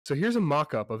So here's a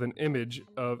mock-up of an image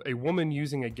of a woman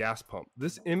using a gas pump.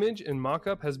 This image and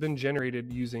mock-up has been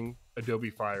generated using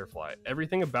Adobe Firefly.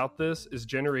 Everything about this is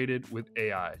generated with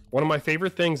AI. One of my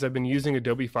favorite things I've been using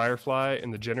Adobe Firefly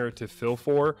and the generative fill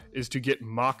for is to get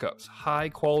mock-ups, high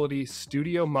quality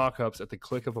studio mock-ups at the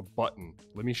click of a button.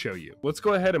 Let me show you. Let's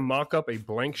go ahead and mock up a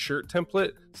blank shirt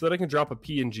template so that I can drop a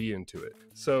PNG into it.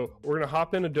 So we're gonna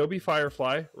hop in Adobe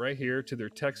Firefly right here to their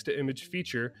text to image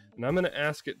feature, and I'm gonna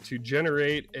ask it to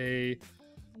generate a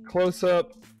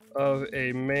close-up of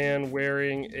a man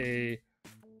wearing a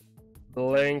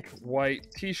blank white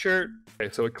t-shirt. Okay,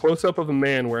 so a close-up of a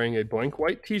man wearing a blank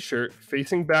white t-shirt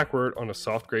facing backward on a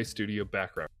soft gray studio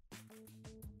background.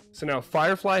 So now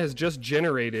Firefly has just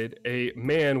generated a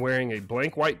man wearing a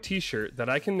blank white t-shirt that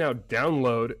I can now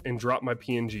download and drop my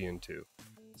PNG into.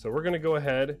 So we're going to go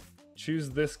ahead, choose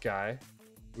this guy.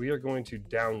 We are going to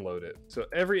download it. So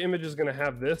every image is going to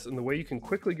have this, and the way you can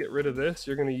quickly get rid of this,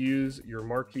 you're going to use your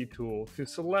marquee tool to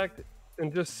select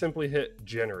and just simply hit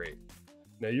generate.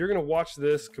 Now you're going to watch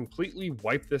this completely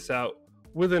wipe this out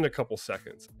within a couple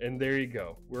seconds. And there you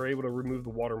go. We're able to remove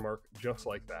the watermark just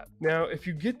like that. Now, if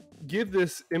you give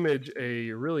this image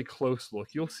a really close look,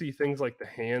 you'll see things like the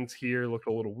hands here look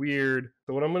a little weird.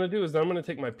 So what I'm going to do is I'm going to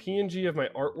take my PNG of my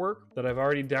artwork that I've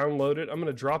already downloaded. I'm going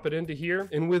to drop it into here.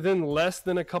 And within less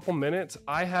than a couple minutes,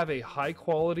 I have a high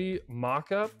quality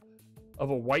mock-up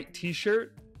of a white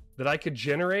t-shirt that I could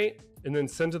generate and then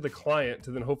send to the client to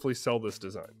then hopefully sell this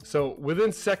design. So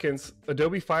within seconds,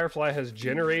 Adobe Firefly has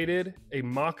generated a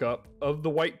mock-up of the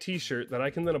white t-shirt that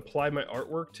I can then apply my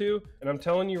artwork to. And I'm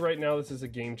telling you right now, this is a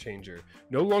game changer.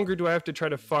 No longer do I have to try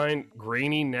to find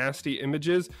grainy, nasty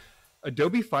images.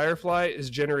 Adobe Firefly is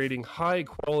generating high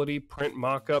quality print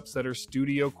mockups that are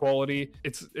studio quality.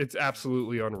 It's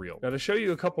absolutely unreal. Now to show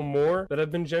you a couple more that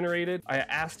have been generated, I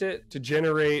asked it to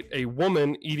generate a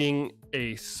woman eating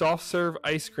a soft serve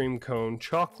ice cream cone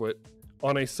chocolate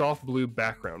on a soft blue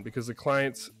background because the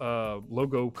client's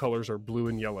logo colors are blue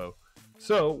and yellow.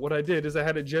 So what I did is I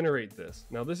had to generate this.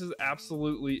 Now this is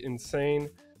absolutely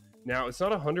insane. Now it's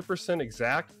not 100%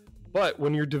 exact, but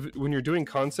when you're doing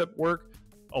concept work,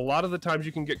 a lot of the times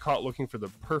you can get caught looking for the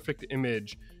perfect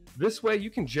image. This way you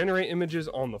can generate images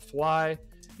on the fly.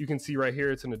 You can see right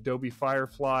here, it's an Adobe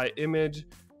Firefly image.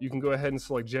 You can go ahead and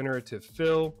select generative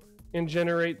fill and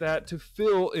generate that to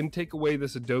fill and take away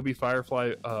this Adobe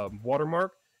Firefly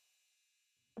watermark.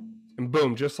 And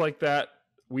boom, just like that,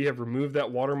 we have removed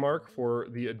that watermark for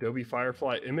the Adobe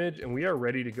Firefly image, and we are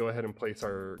ready to go ahead and place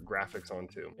our graphics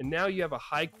onto. And now you have a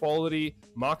high quality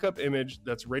mock-up image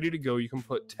that's ready to go. You can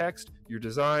put text, your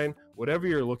design, whatever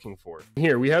you're looking for.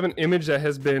 Here, we have an image that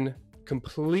has been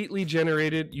completely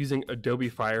generated using Adobe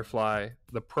Firefly.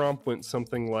 The prompt went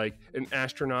something like an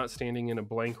astronaut standing in a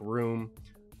blank room,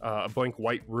 a blank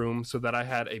white room, so that I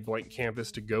had a blank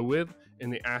canvas to go with,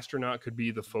 and the astronaut could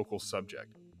be the focal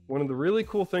subject. One of the really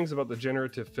cool things about the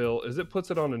generative fill is it puts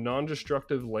it on a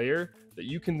non-destructive layer that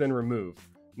you can then remove.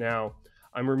 Now,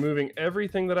 I'm removing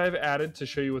everything that I've added to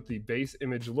show you what the base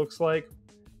image looks like,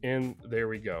 and there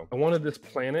we go. I wanted this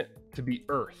planet to be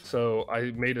Earth, so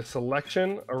I made a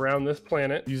selection around this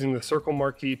planet using the circle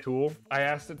marquee tool. I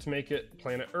asked it to make it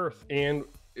planet Earth, and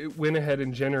it went ahead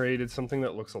and generated something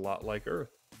that looks a lot like Earth.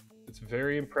 It's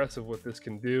very impressive what this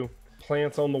can do.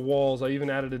 Plants on the walls. I even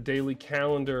added a daily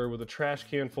calendar with a trash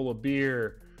can full of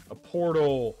beer, a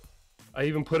portal. I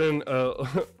even put in a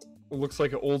looks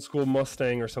like an old school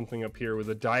Mustang or something up here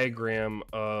with a diagram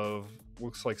of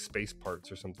looks like space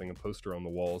parts or something, a poster on the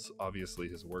walls, obviously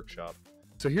his workshop.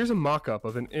 So here's a mock-up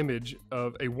of an image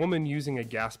of a woman using a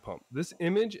gas pump. This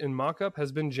image and mock-up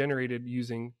has been generated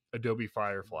using Adobe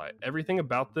Firefly. Everything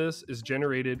about this is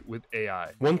generated with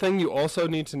AI. One thing you also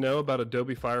need to know about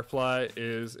Adobe Firefly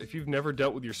is if you've never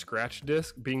dealt with your scratch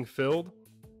disk being filled,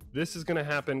 this is going to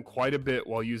happen quite a bit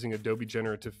while using Adobe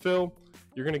Generative Fill.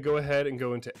 You're going to go ahead and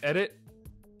go into Edit,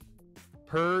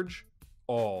 Purge,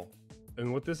 All.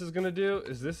 And what this is going to do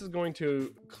is this is going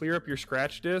to clear up your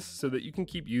scratch disk so that you can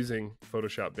keep using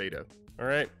Photoshop Beta. All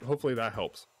right, hopefully that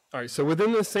helps. All right, so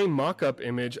within the same mock-up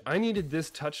image, I needed this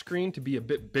touchscreen to be a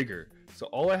bit bigger. So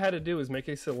all I had to do is make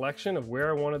a selection of where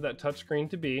I wanted that touchscreen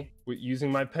to be. Using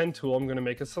my pen tool, I'm gonna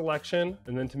make a selection,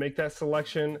 and then to make that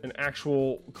selection an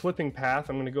actual clipping path,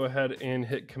 I'm gonna go ahead and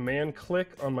hit Command click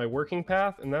on my working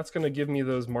path, and that's gonna give me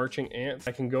those marching ants.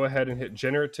 I can go ahead and hit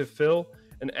Generative Fill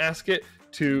and ask it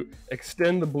to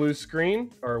extend the blue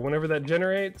screen, or whenever that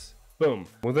generates, boom.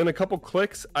 Within a couple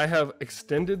clicks, I have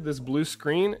extended this blue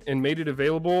screen and made it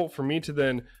available for me to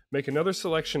then make another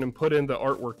selection and put in the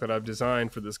artwork that I've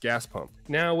designed for this gas pump.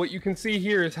 Now, what you can see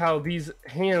here is how these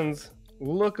hands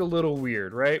look a little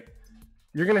weird, right?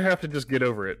 you're going to have to just get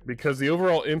over it, because the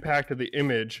overall impact of the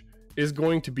image is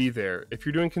going to be there. If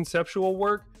you're doing conceptual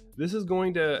work, this is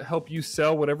going to help you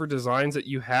sell whatever designs that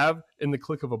you have in the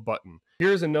click of a button.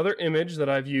 Here's another image that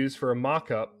I've used for a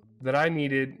mock-up that I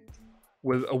needed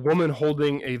with a woman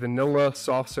holding a vanilla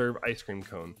soft serve ice cream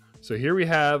cone. So here we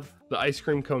have the ice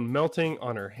cream cone melting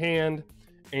on her hand,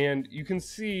 and you can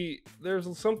see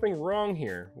there's something wrong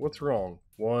here. What's wrong?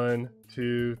 1,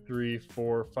 2, 3,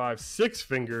 4, 5, 6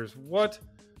 fingers. What?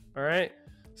 All right.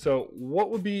 So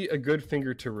what would be a good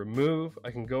finger to remove?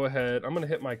 I can go ahead. I'm going to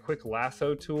hit my quick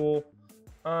lasso tool.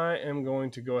 I am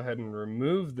going to go ahead and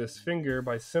remove this finger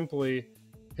by simply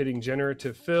hitting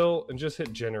generative fill and just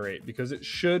hit generate, because it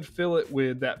should fill it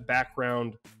with that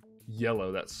background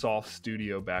yellow, that soft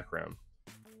studio background.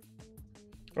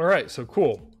 All right, so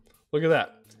cool. Look at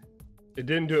that. It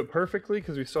didn't do it perfectly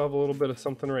because we still have a little bit of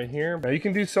something right here. Now you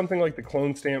can do something like the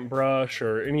clone stamp brush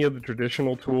or any of the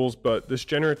traditional tools, but this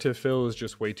generative fill is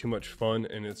just way too much fun,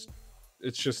 and it's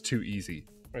just too easy.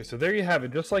 All right, so there you have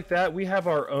it. Just like that, we have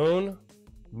our own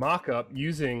mock-up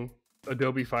using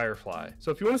Adobe Firefly. So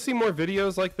if you want to see more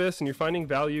videos like this and you're finding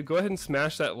value, go ahead and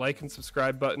smash that like and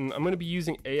subscribe button. I'm going to be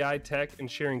using AI tech and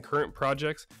sharing current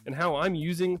projects and how I'm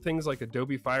using things like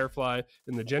Adobe Firefly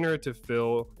and the generative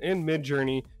fill and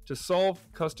Midjourney to solve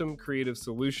custom creative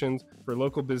solutions for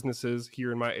local businesses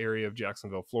here in my area of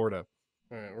Jacksonville, Florida.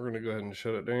 All right, we're going to go ahead and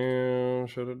shut it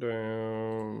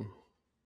down.